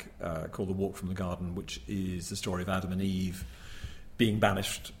back called The Walk from the Garden, which is the story of Adam and Eve being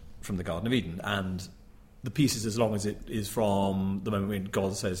banished from the Garden of Eden. And the piece is as long as it is from the moment when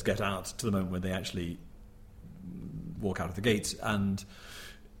God says get out to the moment when they actually walk out of the gates. And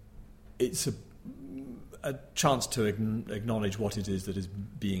it's a chance to acknowledge what it is that is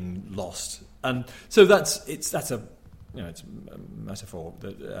being lost, and so that's a metaphor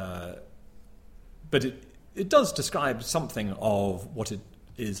that, but it does describe something of what it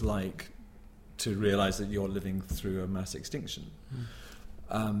is like to realise that you're living through a mass extinction,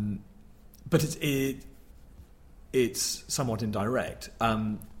 but it's somewhat indirect,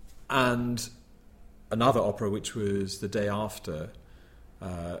 and another opera which was The Day After.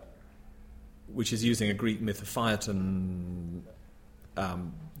 Which is using a Greek myth of Phaeton,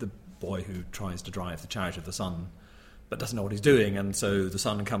 the boy who tries to drive the chariot of the sun but doesn't know what he's doing, and so the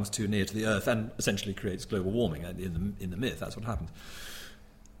sun comes too near to the earth and essentially creates global warming. In the myth, that's what happens.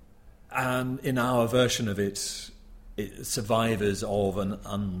 And in our version of it, survivors of an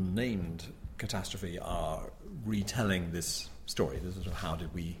unnamed catastrophe are retelling this story. This is how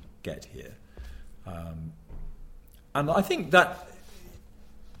did we get here? And I think that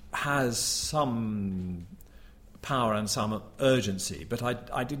has some power and some urgency, but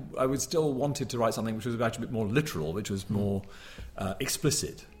I would still wanted to write something which was actually a bit more literal, which was more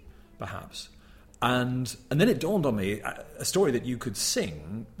explicit, perhaps. And then it dawned on me a story that you could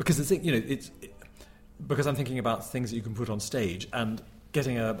sing, because the thing, because I'm thinking about things that you can put on stage, and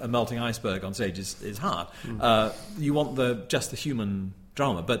getting a melting iceberg on stage is hard. You want just the human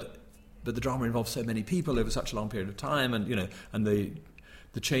drama, but the drama involves so many people over such a long period of time, and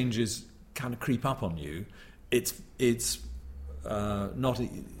the changes kind of creep up on you. It's not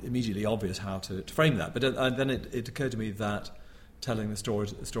immediately obvious how to frame that. But then it occurred to me that telling the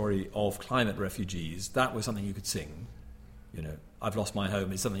story of climate refugees, that was something you could sing. I've lost my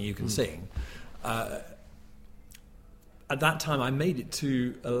home is something you can sing. At that time, I made it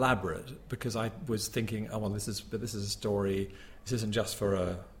too elaborate because I was thinking, this is a story. This isn't just for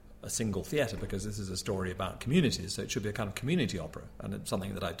a single theatre, because this is a story about communities, so it should be a kind of community opera. And it's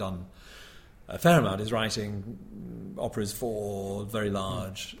something that I've done a fair amount, is writing operas for very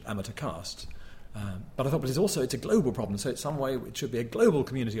large amateur casts. But I thought, it's a global problem, so in some way it should be a global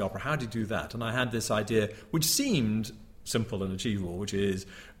community opera. How do you do that? And I had this idea, which seemed simple and achievable, which is,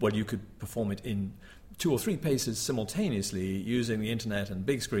 you could perform it in 2 or 3 places simultaneously using the internet and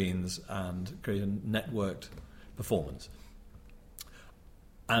big screens and create a networked performance.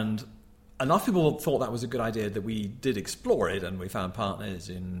 And enough people thought that was a good idea that we did explore it, and we found partners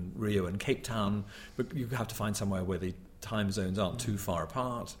in Rio and Cape Town, but you have to find somewhere where the time zones aren't too far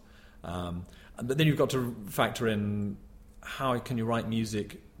apart. But then you've got to factor in how can you write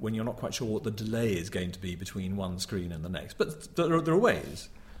music when you're not quite sure what the delay is going to be between one screen and the next. But there are ways.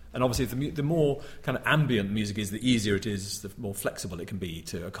 And obviously the more kind of ambient music is, the easier it is, the more flexible it can be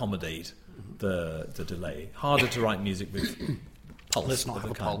to accommodate the delay. Harder to write music with pulse. Let's not of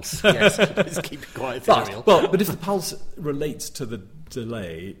have the a kind. pulse. Yes, let's keep it quite ethereal. But if the pulse relates to the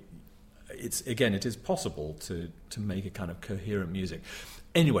delay, it is possible to make a kind of coherent music.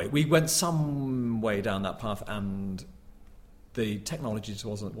 Anyway, we went some way down that path, and the technology just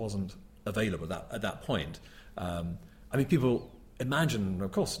wasn't available at that point. People imagine,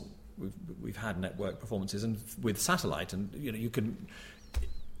 of course, we've had network performances, and with satellite, and you can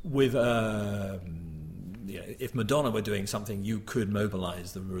with. If Madonna were doing something, you could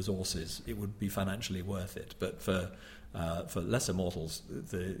mobilise the resources. It would be financially worth it. But for For lesser mortals,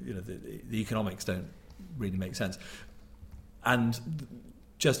 the economics don't really make sense. And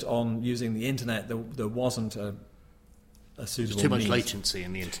just on using the internet, there wasn't a suitable Too much means. latency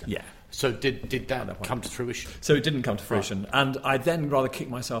in the internet. Yeah. So did that come to fruition? So it didn't come to fruition, and I then rather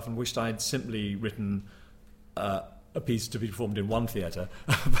kicked myself and wished I'd simply written a piece to be performed in one theatre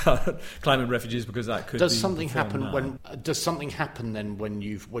about climate refugees, because that could. Does be something performed happen now. Does something happen then when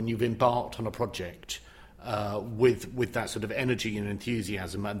you've embarked on a project with that sort of energy and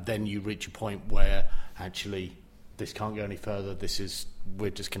enthusiasm, and then you reach a point where actually this can't go any further?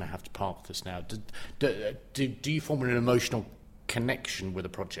 We're just going to have to park this now. Do you form an emotional connection with a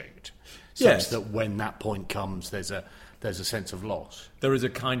project, such Yes. that when that point comes, there's a sense of loss? There is a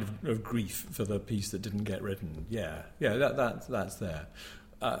kind of grief for the piece that didn't get written. Yeah, that's there.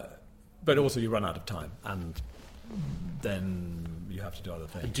 But also you run out of time, and then you have to do other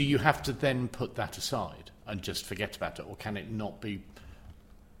things. Do you have to then put that aside and just forget about it, or can it not be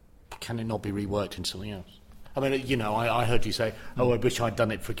reworked into something else? I mean, I heard you say, "Oh, I wish I'd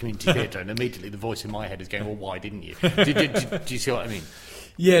done it for community theatre," and immediately the voice in my head is going, "Well, why didn't you?" Do you see what I mean?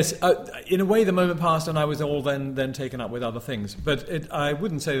 Yes, in a way, the moment passed, and I was all then taken up with other things. But I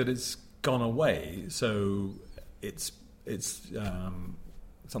wouldn't say that it's gone away. So it's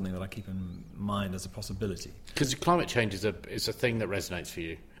something that I keep in mind as a possibility. Because climate change is a thing that resonates for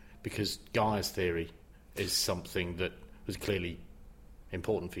you, because Gaia's theory is something that was clearly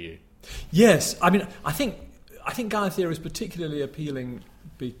important for you. Yes, I mean, I think Gaia theory is particularly appealing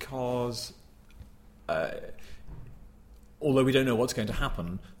because, although we don't know what's going to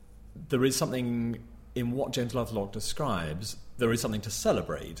happen, there is something in what James Lovelock describes. There is something to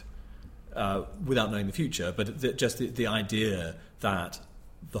celebrate without knowing the future, but just the idea that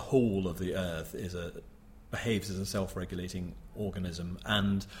the whole of the Earth behaves as a self-regulating organism,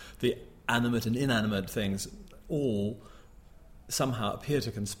 and the animate and inanimate things all somehow appear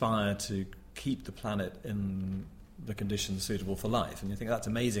to conspire to keep the planet in the conditions suitable for life. And you think that's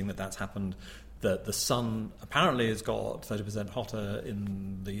amazing that that's happened, that the sun apparently has got 30% hotter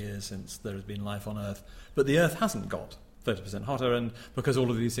in the years since there has been life on Earth, but the Earth hasn't got 30% hotter, and because all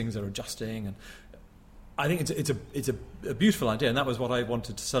of these things are adjusting. And I think it's a beautiful idea, and that was what I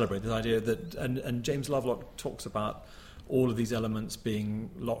wanted to celebrate, this idea that, and James Lovelock talks about all of these elements being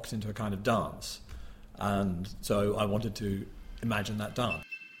locked into a kind of dance. And so I wanted to imagine that dance.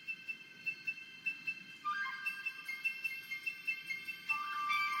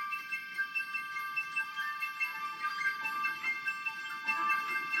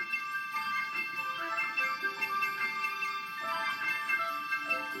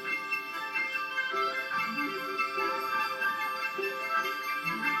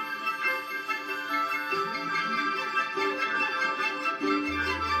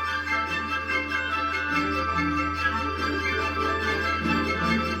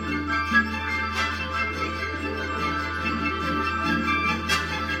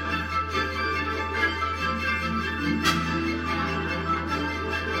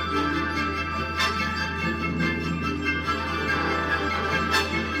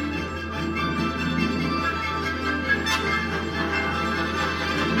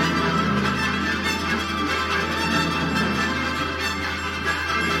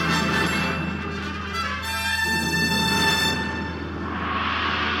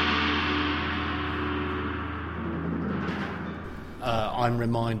 I'm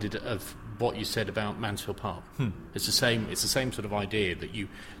reminded of what you said about Mansfield Park. It's the same. It's the same sort of idea that you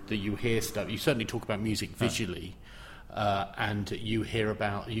hear stuff. You certainly talk about music visually, and you hear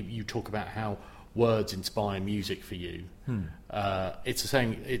about you talk about how words inspire music for you. It's the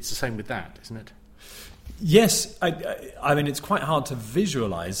same. It's the same with that, isn't it? Yes, I mean, it's quite hard to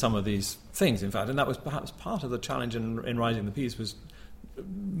visualise some of these things, in fact, and that was perhaps part of the challenge in writing the piece, was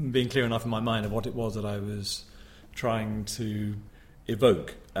being clear enough in my mind of what it was that I was trying to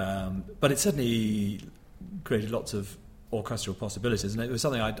evoke. But it certainly created lots of orchestral possibilities, and it was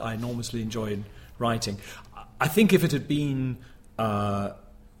something I enormously enjoyed writing. I think if it had been a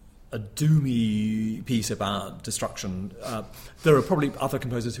doomy piece about destruction, there are probably other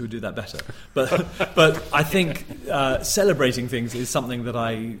composers who would do that better. But I think celebrating things is something that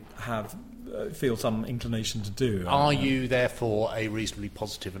I feel some inclination to do. Are you therefore a reasonably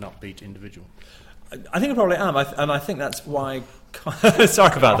positive and upbeat individual? I think I probably am, and I think that's why.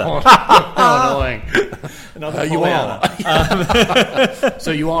 Sorry about that. How annoying! You probably are.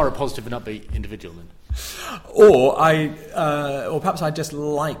 So you are a positive and upbeat individual, then? Or perhaps I just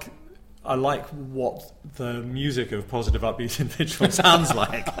like what the music of positive upbeat individual sounds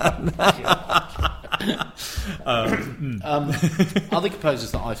like. Other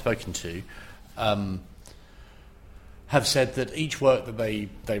composers that I've spoken to have said that each work that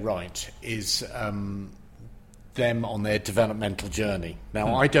they write is them on their developmental journey.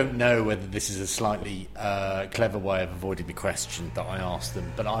 Now, I don't know whether this is a slightly clever way of avoiding the question that I asked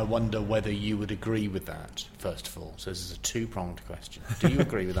them, but I wonder whether you would agree with that, first of all. So this is a two-pronged question. Do you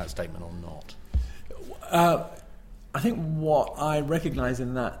agree with that statement or not? I think what I recognise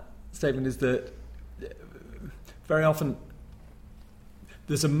in that statement is that very often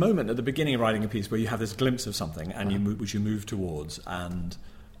there's a moment at the beginning of writing a piece where you have this glimpse of something and which you move towards, and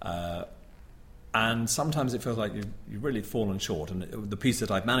sometimes it feels like you've really fallen short, and the piece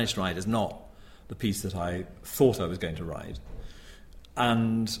that I've managed to write is not the piece that I thought I was going to write.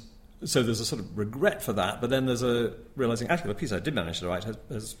 And so there's a sort of regret for that, but then there's a realising, actually, the piece I did manage to write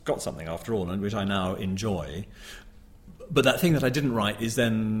has got something after all, and which I now enjoy. But that thing that I didn't write is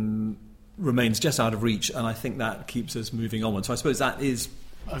then remains just out of reach, and I think that keeps us moving onward. So I suppose that is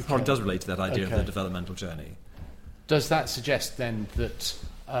probably does relate to that idea of the developmental journey. Does that suggest then that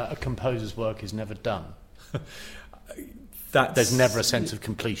a composer's work is never done? There's never a sense of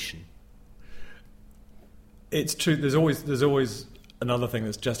completion. It's true. There's always another thing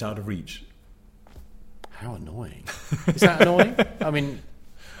that's just out of reach. How annoying! Is that annoying? I mean,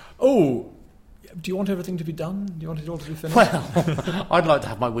 do you want everything to be done? Do you want it all to be finished? Well, I'd like to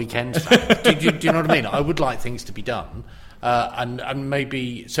have my weekends back. Do you know what I mean? I would like things to be done, and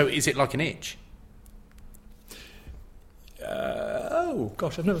maybe. So, is it like an itch?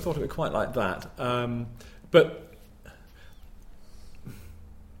 Gosh, I've never thought of it quite like that. But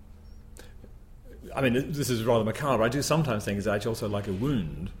I mean, this is rather macabre. I do sometimes think it's actually also like a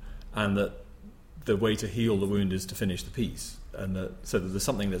wound, and that the way to heal the wound is to finish the piece, and so that there's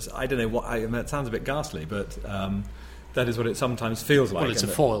something that's, I don't know what. I mean, it sounds a bit ghastly, but that is what it sometimes feels like. Well, it's a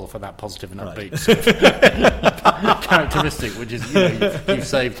foil for that positive and upbeat sort of characteristic, which is you've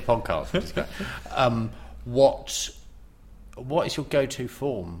saved the podcast. Which is great. What is your go-to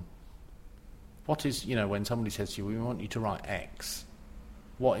form? What is, when somebody says to you, we want you to write X,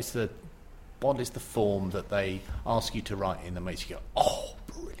 what is the form that they ask you to write in that makes you go, oh,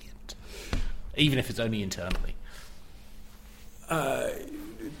 brilliant, even if it's only internally?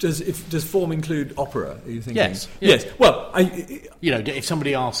 Does form include opera? Are you thinking? Yes. Yes. Well, if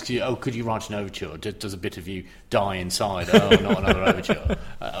somebody asks you, oh, could you write an overture? Does a bit of you die inside? Oh, not another overture.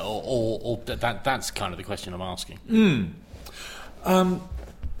 Or that's kind of the question I'm asking.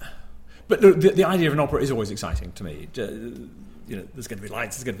 But look, the idea of an opera is always exciting to me. There's going to be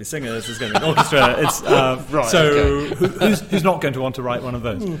lights, there's going to be singers, there's going to be an orchestra. It's right. So Okay. who's not going to want to write one of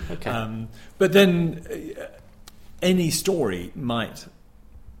those? Okay. But then any story might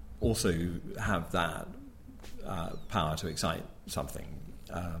also have that power to excite something.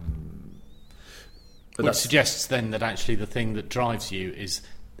 Which suggests then that actually the thing that drives you is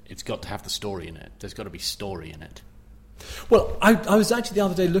it's got to have the story in it. There's got to be story in it. Well, I was actually the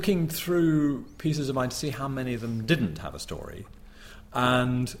other day looking through pieces of mine to see how many of them didn't have a story.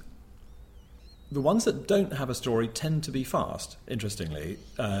 And the ones that don't have a story tend to be fast, interestingly,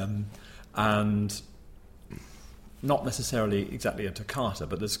 and not necessarily exactly a toccata,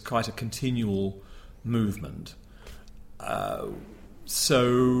 but there's quite a continual movement.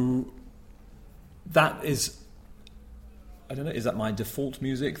 So that is, I don't know, is that my default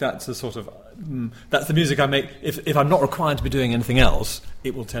music? That's a sort of that's the music I make. If I'm not required to be doing anything else,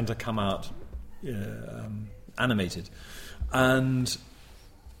 it will tend to come out animated, and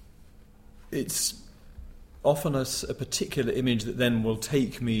it's often a particular image that then will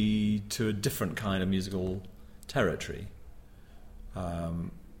take me to a different kind of musical territory.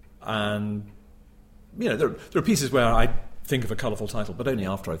 And there are pieces where I think of a colourful title, but only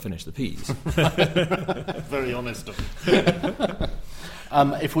after I finish the piece. Very honest of you.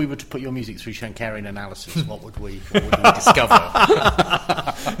 If we were to put your music through Shankarian analysis, what would we discover?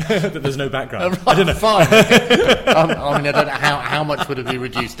 That there's no background. I don't know. Fine. I mean, I don't know how much would it be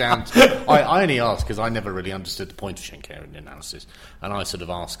reduced down to. I only ask because I never really understood the point of Shankarian analysis, and I sort of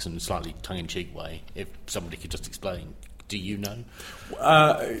ask in a slightly tongue-in-cheek way if somebody could just explain. Do you know?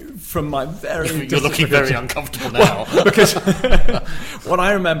 From my very... You're looking very uncomfortable now. Well, because what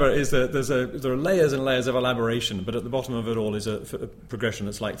I remember is that there are layers and layers of elaboration, but at the bottom of it all is a progression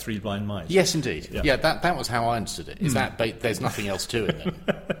that's like Three Blind Mice. Yes, indeed. Yeah, that was how I understood it. Is that there's nothing else to it then?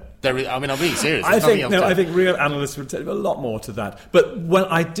 I'm being serious. I think real analysts would tell you a lot more to that. But when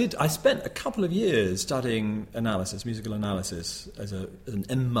I spent a couple of years studying analysis, musical analysis, as an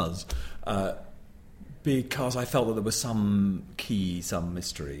MMUS, because I felt that there was some key, some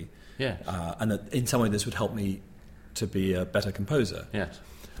mystery, and that in some way this would help me to be a better composer. Yes.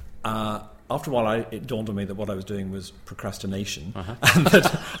 after a while, it dawned on me that what I was doing was procrastination, and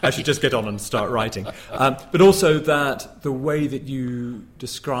that I should just get on and start writing. But also that the way that you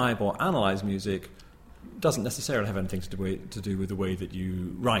describe or analyse music doesn't necessarily have anything to do with the way that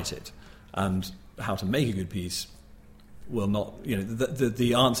you write it, and how to make a good piece will not,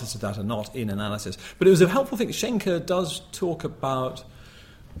 the answers to that are not in analysis. But it was a helpful thing. Schenker does talk about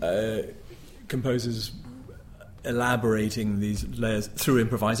composers elaborating these layers through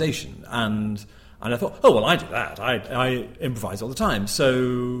improvisation, and I thought, oh well, I do that. I improvise all the time.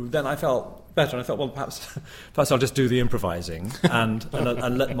 So then I felt better, and I thought, well, perhaps I'll just do the improvising and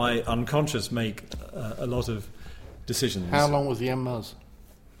let my unconscious make a lot of decisions. How long was the MMUs?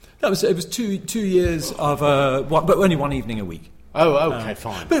 It was 2 years of but only one evening a week. Oh, okay,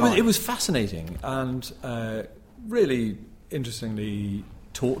 fine. But it was fascinating and really interestingly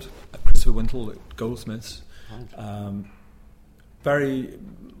taught at Christopher Wintle at Goldsmiths. It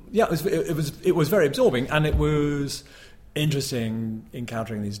was very absorbing, and it was interesting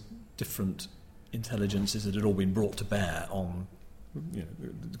encountering these different intelligences that had all been brought to bear on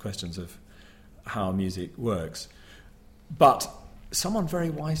the questions of how music works. But someone very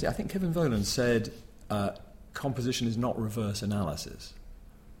wisely, I think Kevin Voland, said composition is not reverse analysis.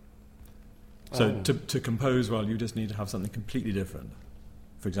 So to compose well, you just need to have something completely different.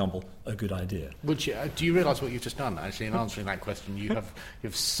 For example, a good idea. Which do you realise what you've just done? Actually, in answering that question,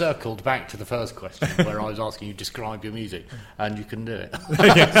 you've circled back to the first question where I was asking you describe your music, and you can do it.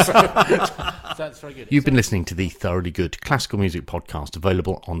 So that's very good. You've been listening to the Thoroughly Good Classical Music Podcast,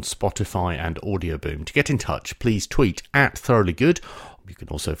 available on Spotify and Audio Boom. To get in touch, please tweet at Thoroughly Good. You can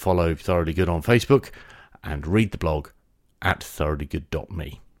also follow Thoroughly Good on Facebook and read the blog at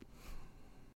thoroughlygood.me.